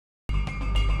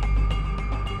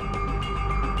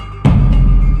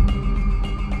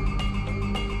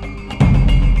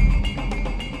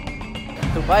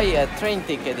buy a train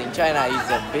ticket in China is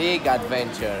a big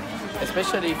adventure,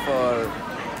 especially for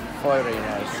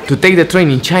foreigners. To take the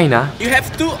train in China, you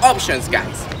have two options,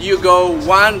 guys. You go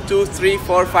 1, 2, 3,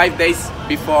 4, 5 days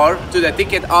before to the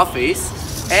ticket office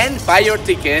and buy your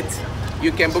ticket.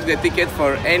 You can book the ticket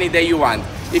for any day you want.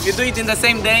 If you do it in the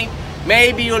same day,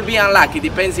 maybe you'll be unlucky.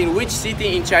 Depends in which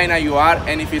city in China you are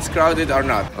and if it's crowded or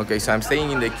not. Okay, so I'm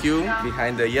staying in the queue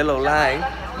behind the yellow line,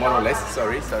 more or less.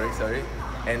 Sorry.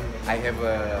 And I have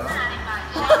a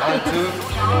 1, 2.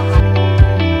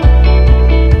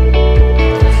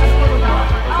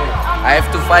 I have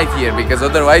to fight here because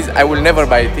otherwise I will never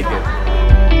buy a ticket.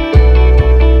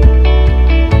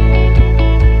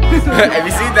 Have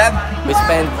you seen that? We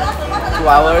spent 2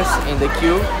 hours in the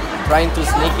queue trying to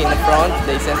sneak in the front.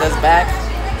 They sent us back.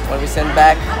 When we sent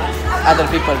back, other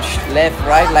people left,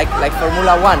 right, like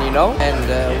Formula 1, you know?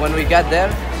 And when we got there,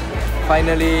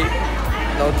 finally,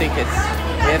 no tickets.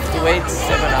 We have to wait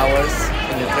 7 hours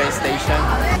in the train station.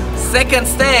 Second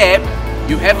step,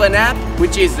 you have an app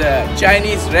which is a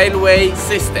Chinese railway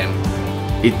system.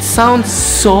 it sounds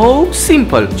so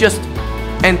simple. Just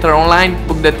enter online,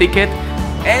 book the ticket.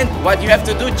 And what you have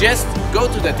to do, just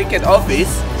go to the ticket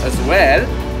office as well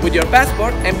with your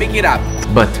passport and pick it up.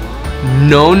 But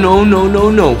no.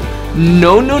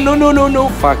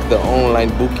 Fuck the online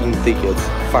booking tickets.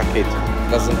 Fuck it.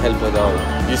 Doesn't help at all.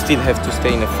 You still have to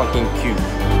stay in a fucking queue.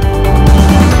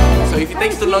 So if it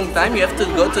takes too long time, you have to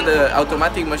go to the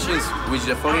automatic machines, which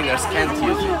the foreigners can't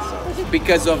use it.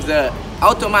 Because of the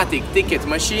automatic ticket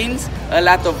machines, a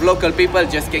lot of local people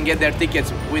just can get their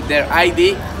tickets with their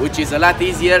ID, which is a lot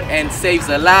easier and saves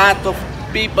a lot of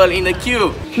people in the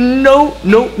queue. No.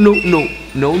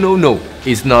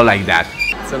 It's not like that.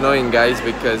 It's annoying, guys,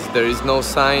 because there is no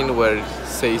sign where it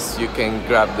says you can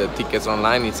grab the tickets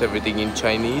online. It's everything in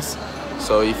Chinese.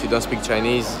 So if you don't speak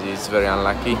Chinese, it's very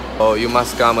unlucky. So you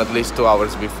must come at least 2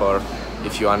 hours before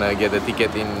if you wanna get a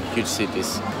ticket in huge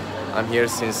cities. I'm here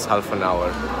since half an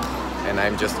hour and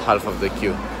I'm just half of the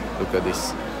queue. Look at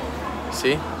this.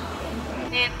 See?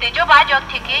 Did you buy your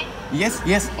ticket?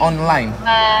 Yes, online.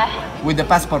 With the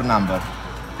passport number.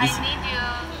 I need you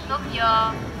look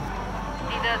your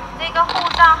你的这个护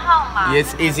照号码。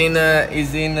 Yes, is in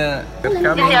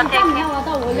coming.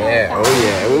 Yeah. Oh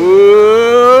yeah.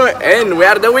 Ooh. And we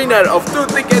are the winner of 2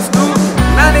 tickets to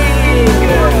Nanning.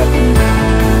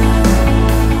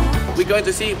 We're going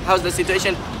to see how's the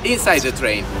situation inside the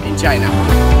train in China.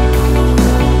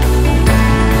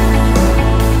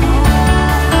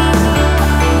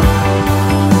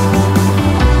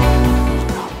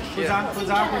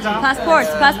 Passport.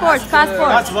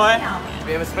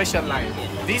 We have a special line.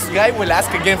 This guy will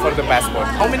ask again for the passport.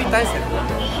 How many times have you done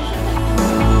that?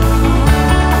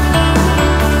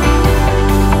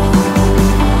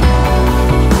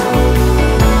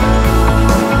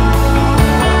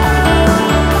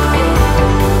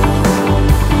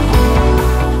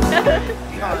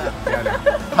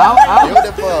 How?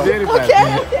 Beautiful. Beautiful.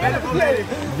 Okay.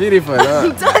 Beautiful.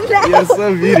 Huh? You're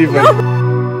so beautiful.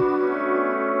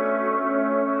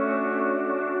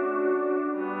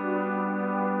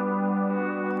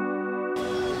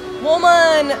 我们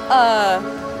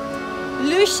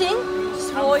旅行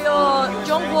所有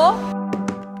中国。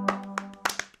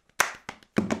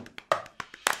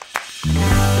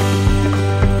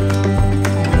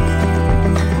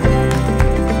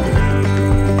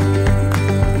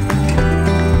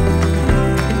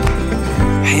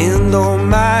 Hand on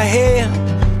my head,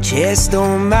 chest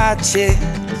on my chest.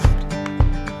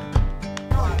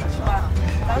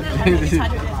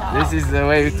 This is the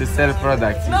way to sell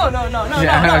products. No.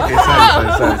 Yeah, okay,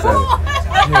 sorry.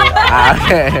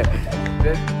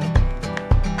 Okay.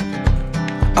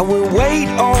 I will wait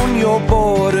on your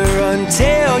border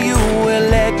until you will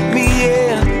let me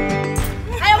in.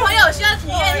 还有朋友需要体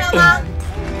验一下吗？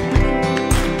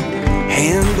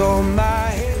 Hand on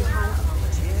my head.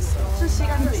 是吸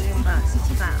干这里是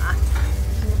鸡蛋啊。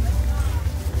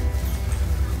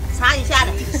擦一下的。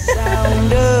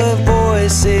 Sound of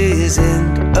voices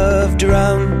and of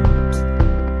drums.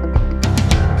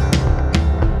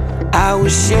 I will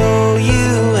show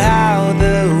you how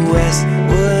the West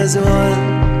was won.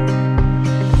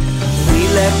 We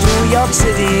left New York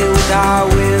City with our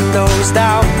windows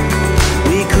down.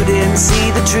 We couldn't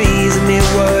see the trees and it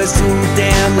was too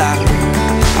damn loud.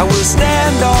 I will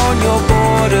stand on your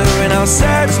border and I'll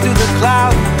search through the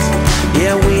clouds.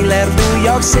 Yeah, we left New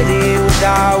York City with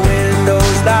our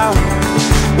windows down.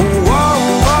 Whoa,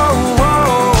 whoa,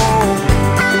 whoa.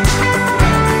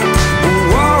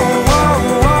 Whoa, whoa,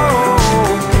 whoa.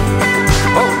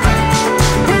 Oh.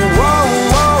 Whoa,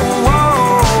 whoa, whoa.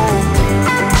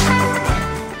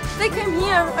 They came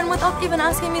here and without even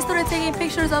asking started taking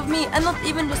pictures of me, and not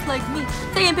even just like me,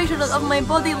 taking pictures of my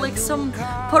body like some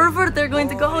pervert. They're going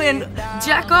to go and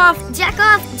jack off.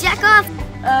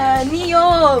 你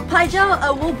有拍照？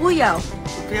我不要。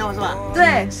不要是吧？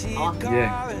对。好啊。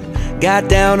 Got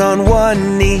down on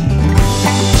one knee.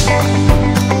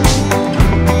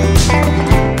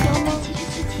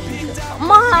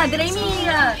 Madre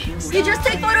mia! You just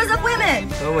take photos of women!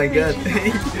 Oh my god.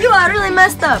 You are really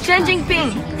messed up! Xi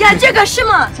Jinping! Yeah, 这个什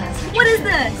么? What is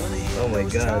this? Oh my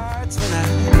god.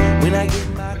 When I get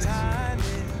my time.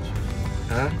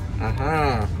 Huh?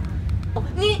 Uh-huh.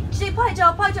 你去拍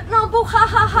照 No, 不哈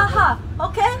哈哈哈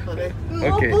Okay?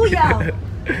 我不要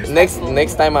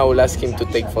Next time I will ask him to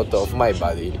take photo of my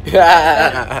body.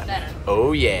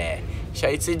 Oh yeah. 下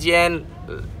一次见，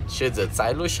学着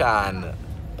在路上，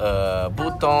不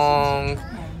懂，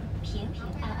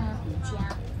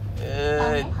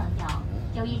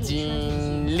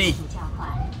经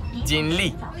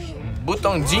历，不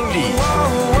懂经历。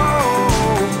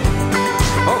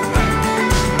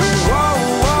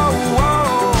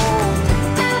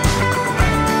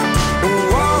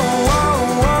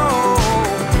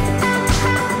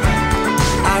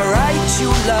I write you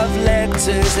love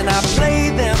letters and I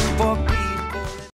play them for people.